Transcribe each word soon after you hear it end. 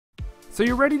So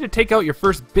you're ready to take out your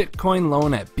first Bitcoin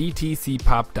loan at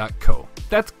Btcpop.co.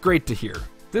 That's great to hear.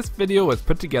 This video was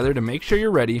put together to make sure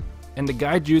you're ready and to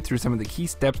guide you through some of the key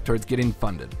steps towards getting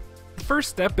funded. The first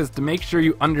step is to make sure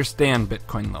you understand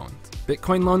Bitcoin loans.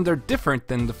 Bitcoin loans are different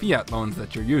than the fiat loans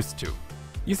that you're used to.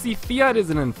 You see, fiat is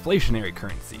an inflationary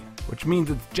currency, which means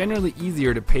it's generally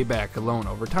easier to pay back a loan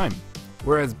over time,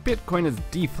 whereas Bitcoin is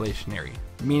deflationary,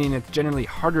 meaning it's generally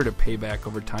harder to pay back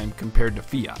over time compared to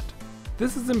fiat.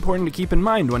 This is important to keep in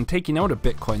mind when taking out a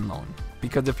Bitcoin loan,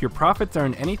 because if your profits are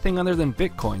in anything other than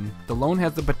Bitcoin, the loan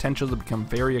has the potential to become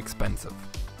very expensive.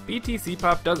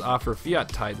 Btcpop does offer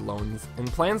fiat-tied loans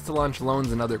and plans to launch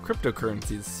loans in other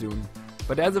cryptocurrencies soon,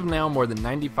 but as of now more than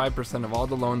 95% of all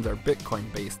the loans are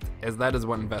Bitcoin-based, as that is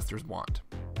what investors want.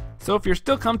 So if you're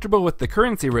still comfortable with the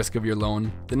currency risk of your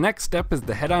loan, the next step is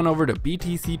to head on over to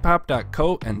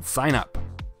Btcpop.co and sign up.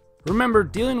 Remember,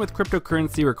 dealing with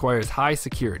cryptocurrency requires high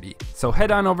security, so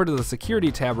head on over to the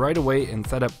Security tab right away and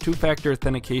set up two-factor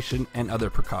authentication and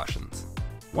other precautions.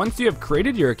 Once you have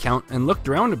created your account and looked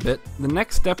around a bit, the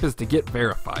next step is to get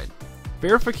verified.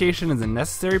 Verification is a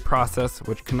necessary process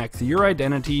which connects your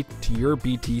identity to your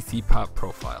Btcpop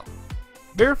profile.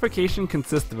 Verification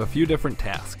consists of a few different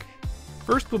tasks.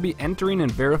 First will be entering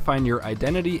and verifying your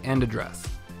identity and address.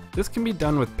 This can be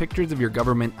done with pictures of your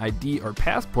government ID or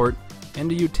passport and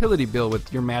a utility bill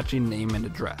with your matching name and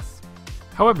address.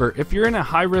 However, if you're in a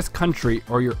high-risk country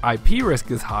or your IP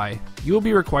risk is high, you will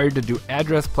be required to do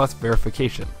address plus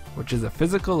verification, which is a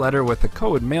physical letter with a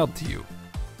code mailed to you.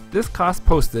 This costs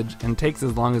postage and takes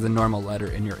as long as a normal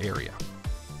letter in your area.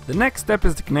 The next step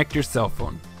is to connect your cell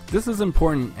phone. This is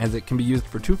important as it can be used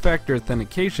for two-factor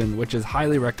authentication, which is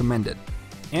highly recommended,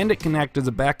 and it can act as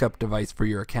a backup device for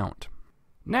your account.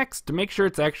 Next, to make sure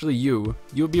it's actually you,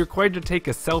 will be required to take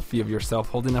a selfie of yourself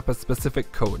holding up a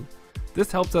specific code.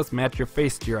 This helps us match your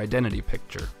face to your identity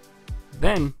picture.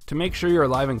 Then, to make sure you're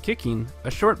alive and kicking,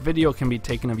 a short video can be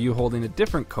taken of you holding a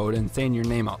different code and saying your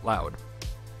name out loud.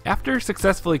 After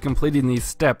successfully completing these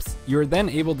steps, you are then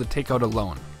able to take out a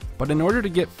loan. But in order to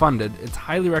get funded, it's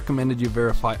highly recommended you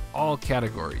verify all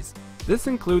categories. This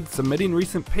includes submitting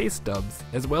recent pay stubs,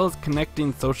 as well as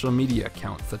connecting social media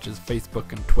accounts such as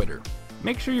Facebook and Twitter.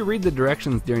 Make sure you read the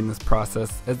directions during this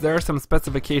process, as there are some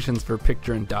specifications for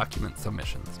picture and document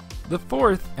submissions. The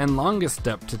fourth and longest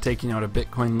step to taking out a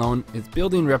Bitcoin loan is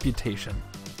building reputation.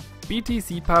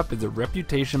 Btcpop is a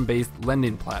reputation-based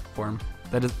lending platform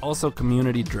that is also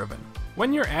community-driven.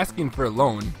 When you're asking for a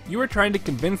loan, you are trying to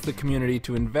convince the community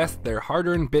to invest their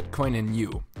hard-earned Bitcoin in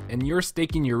you, and you're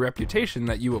staking your reputation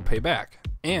that you will pay back.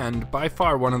 And by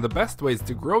far one of the best ways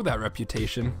to grow that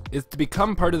reputation is to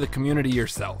become part of the community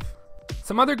yourself.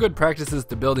 Some other good practices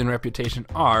to building reputation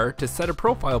are to set a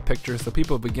profile picture so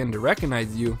people begin to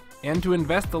recognize you, and to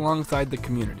invest alongside the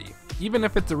community, even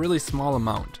if it's a really small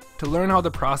amount, to learn how the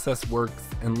process works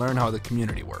and learn how the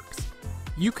community works.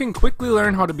 You can quickly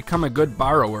learn how to become a good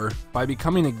borrower by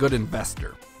becoming a good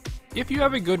investor. If you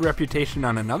have a good reputation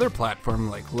on another platform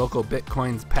like Local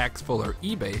Bitcoins, Paxful, or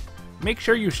eBay, make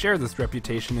sure you share this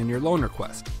reputation in your loan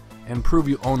request and prove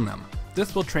you own them.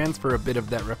 This will transfer a bit of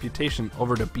that reputation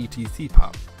over to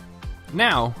Btcpop.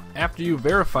 Now, after you've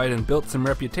verified and built some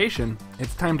reputation,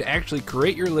 it's time to actually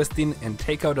create your listing and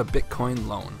take out a Bitcoin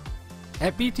loan.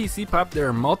 At Btcpop, there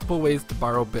are multiple ways to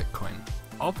borrow Bitcoin.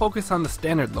 I'll focus on the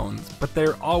standard loans, but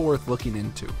they're all worth looking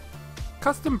into.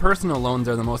 Custom personal loans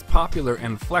are the most popular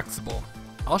and flexible.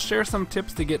 I'll share some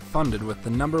tips to get funded, with the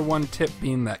number one tip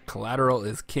being that collateral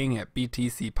is king at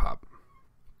Btcpop.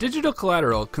 Digital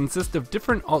collateral consists of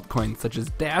different altcoins such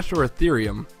as Dash or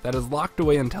Ethereum that is locked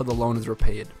away until the loan is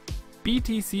repaid.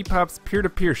 Btcpop's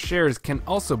peer-to-peer shares can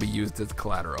also be used as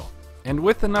collateral. And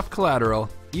with enough collateral,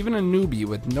 even a newbie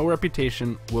with no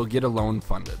reputation will get a loan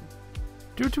funded.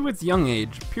 Due to its young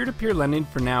age, peer-to-peer lending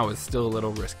for now is still a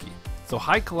little risky, so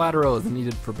high collateral is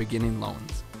needed for beginning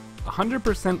loans.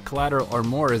 100% collateral or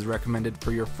more is recommended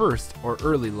for your first or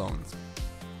early loans.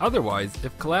 Otherwise,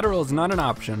 if collateral is not an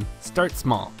option, start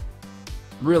small.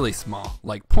 Really small,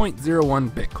 like 0.01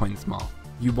 Bitcoin small.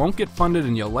 You won't get funded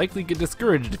and you'll likely get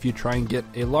discouraged if you try and get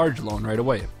a large loan right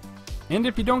away. And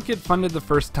if you don't get funded the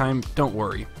first time, don't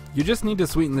worry. You just need to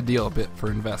sweeten the deal a bit for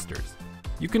investors.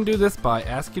 You can do this by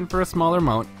asking for a smaller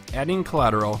amount, adding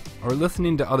collateral, or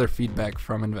listening to other feedback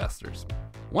from investors.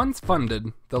 Once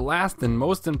funded, the last and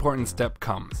most important step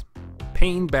comes: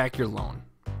 paying back your loan.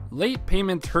 Late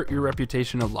payments hurt your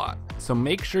reputation a lot, so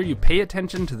make sure you pay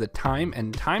attention to the time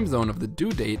and time zone of the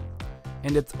due date,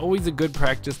 and it's always a good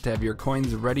practice to have your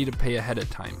coins ready to pay ahead of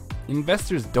time.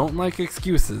 Investors don't like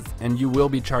excuses, and you will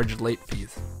be charged late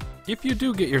fees. If you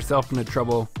do get yourself into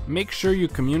trouble, make sure you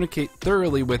communicate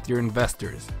thoroughly with your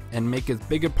investors and make as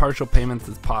big a partial payments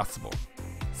as possible.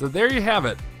 So there you have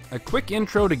it, a quick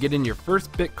intro to getting your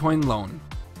first Bitcoin loan.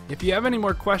 If you have any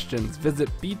more questions, visit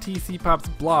Btcpop's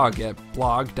blog at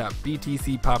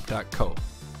blog.btcpop.co.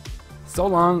 So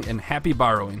long and happy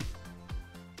borrowing.